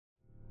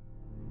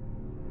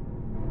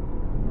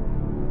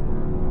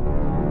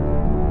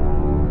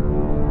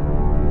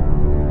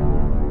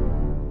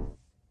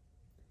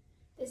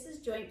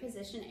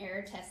position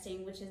error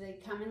testing, which is a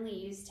commonly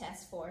used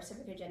test for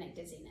cervicogenic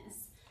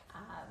dizziness.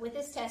 With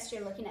this test,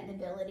 you're looking at the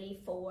ability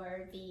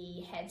for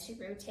the head to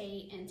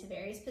rotate into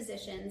various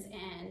positions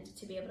and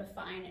to be able to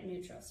find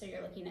neutral. So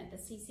you're looking at the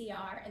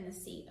CCR and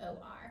the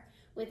COR.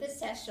 With this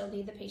test, you'll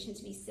need the patient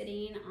to be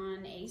sitting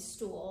on a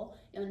stool.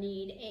 You'll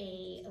need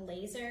a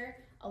laser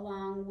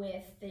along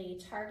with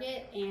the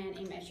target and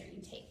a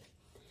measuring tape.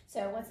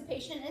 So once the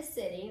patient is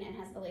sitting and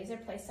has the laser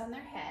placed on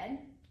their head,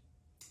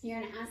 you're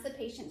going to ask the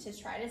patient to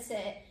try to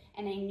sit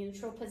in a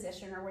neutral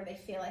position, or where they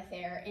feel like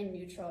they're in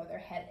neutral or their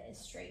head is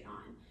straight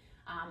on.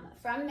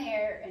 From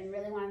there, and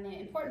really one of the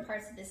important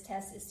parts of this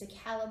test is to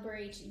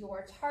calibrate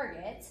your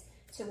target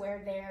to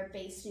where their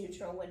base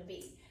neutral would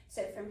be.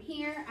 So from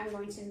here, I'm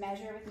going to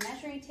measure with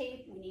measuring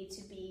tape. We need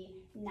to be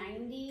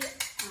 90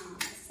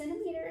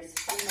 centimeters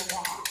from the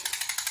wall.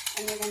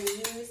 And you're going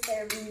to use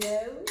their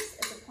nose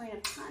as a point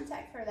of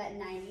contact for that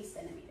 90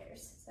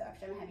 centimeters. So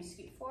actually, I'm going to have you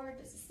scoot forward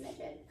just a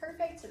smidgen.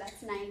 Perfect. So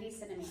that's 90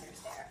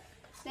 centimeters there.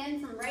 Then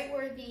from right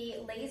where the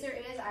laser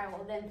is, I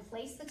will then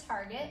place the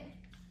target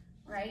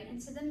right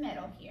into the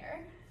middle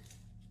here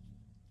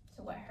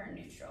to what her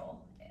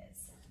neutral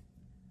is.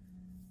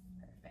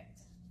 Perfect.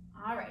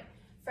 All right.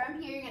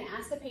 From here, you're going to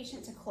ask the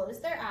patient to close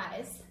their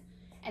eyes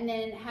and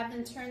then have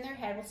them turn their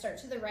head. We'll start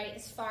to the right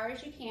as far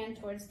as you can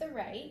towards the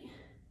right.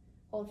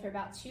 Hold for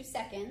about 2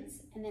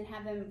 seconds and then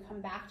have them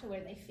come back to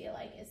where they feel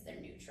like is their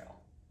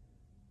neutral.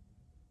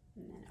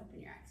 And then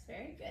open your eyes.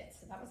 Very good.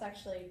 So that was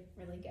actually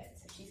really good.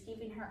 So she's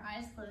keeping her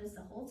eyes closed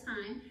the whole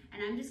time.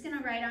 And I'm just going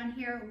to write on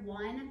here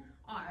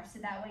 1R. So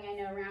that way I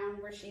know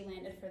around where she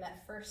landed for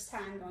that first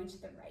time going to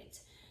the right.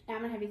 Now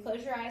I'm going to have you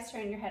close your eyes,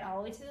 turn your head all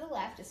the way to the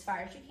left as far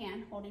as you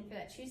can, holding for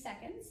that 2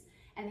 seconds,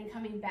 and then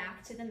coming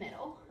back to the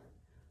middle,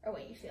 or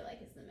what you feel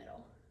like is the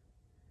middle.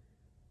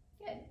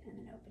 Good. And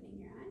then opening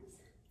your eyes.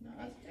 No,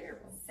 that's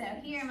terrible. So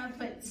here I'm going to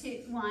put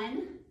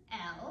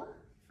 1L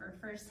for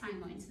first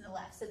time going to the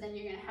left. So then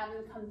you're going to have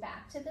them come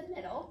back to the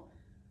middle.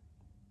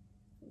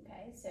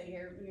 Okay, so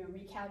you're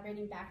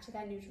recalibrating back to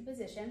that neutral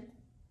position.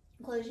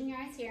 Closing your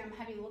eyes here, I'm going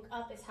to have you look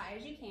up as high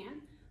as you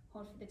can.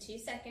 Hold for the 2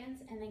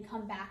 seconds and then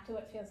come back to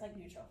what feels like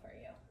neutral for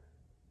you.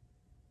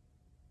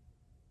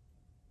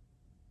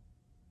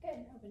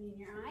 Good, opening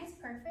your eyes,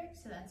 perfect.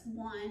 So that's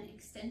 1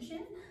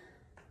 extension.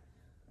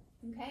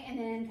 Okay, and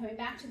then coming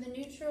back to the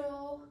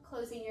neutral,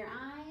 closing your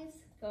eyes,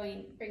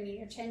 bringing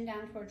your chin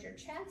down towards your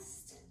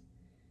chest.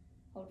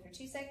 Hold for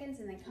 2 seconds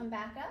and then come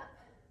back up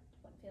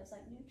to what feels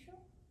like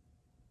neutral.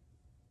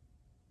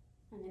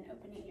 And then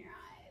opening your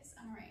eyes.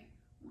 All right,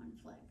 1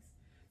 flex.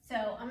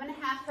 So I'm gonna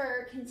have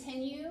her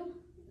continue.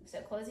 So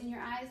closing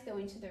your eyes,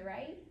 going to the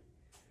right.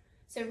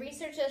 So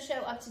research does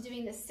show up to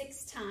doing this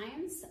 6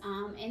 times.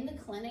 In the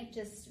clinic,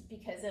 just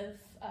because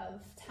of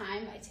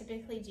time, I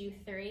typically do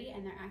 3,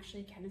 and they're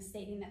actually kind of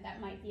stating that that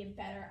might be a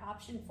better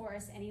option for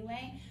us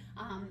anyway,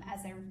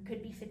 as there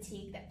could be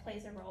fatigue that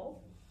plays a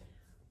role.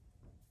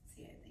 Let's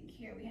see, I think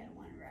here we had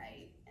 1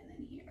 right, and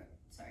then here,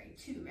 sorry,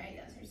 2 right,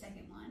 that was her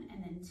second one,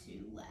 and then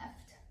 2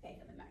 left. Okay,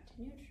 coming back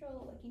to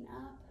neutral, looking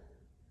up,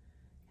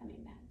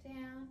 coming back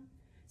down.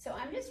 So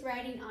I'm just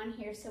writing on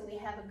here so we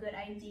have a good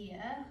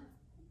idea.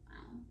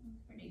 Wow, that's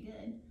pretty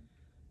good.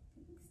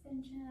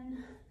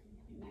 Extension,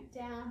 coming back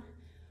down.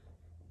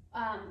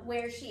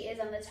 Where she is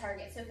on the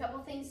target. So a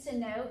couple things to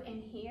note in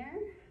here.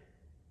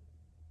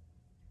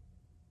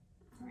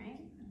 All right,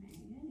 very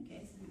good.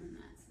 Okay, so then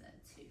that's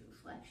the 2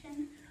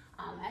 flexion.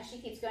 As she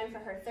keeps going for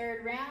her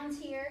 3rd round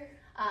here,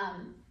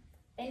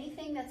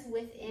 anything that's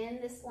within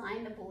this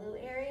line, the blue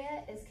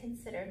area, is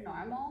considered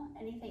normal.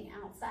 Anything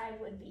outside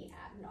would be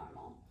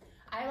abnormal.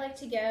 I like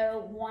to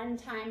go 1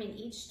 time in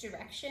each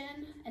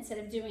direction instead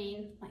of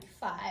doing like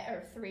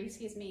 3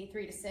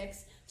 to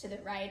 6 to the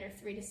right or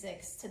 3 to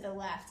 6 to the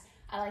left.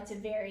 I like to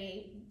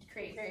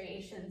create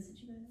variations. Did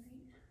you go to the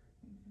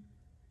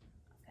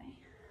right?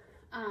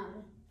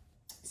 Okay.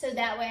 So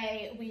that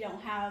way we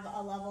don't have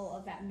a level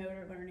of that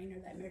motor learning or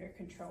that motor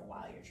control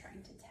while you're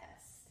trying to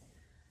test.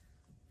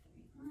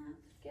 3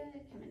 left,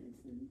 good. Come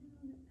into the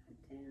middle,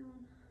 back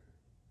down.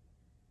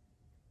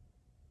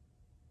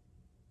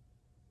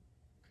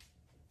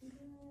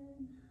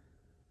 Good.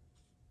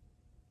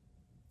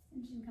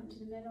 Extension, come to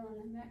the middle and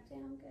then back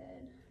down,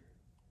 good.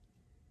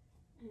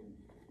 And then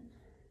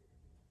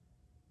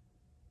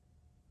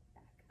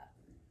back up.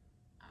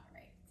 All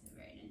right, so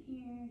right in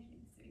here,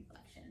 3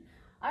 flexion.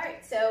 All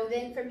right, so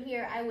then from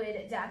here, I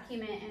would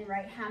document and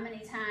write how many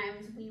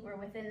times we were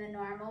within the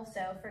normal.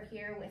 So for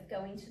here, with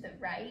going to the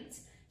right,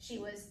 she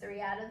was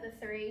 3 out of the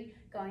 3.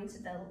 Going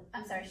to the,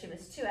 I'm sorry, she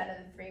was 2 out of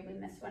the 3. We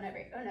missed one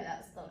every, oh no,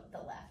 that was the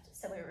left.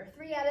 So we were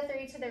 3 out of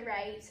 3 to the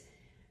right.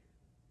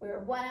 We were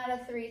 1 out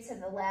of 3 to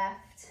the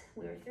left.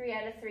 We were 3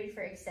 out of 3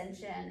 for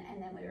extension,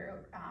 and then we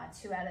were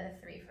 2 out of the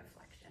 3 for flexion.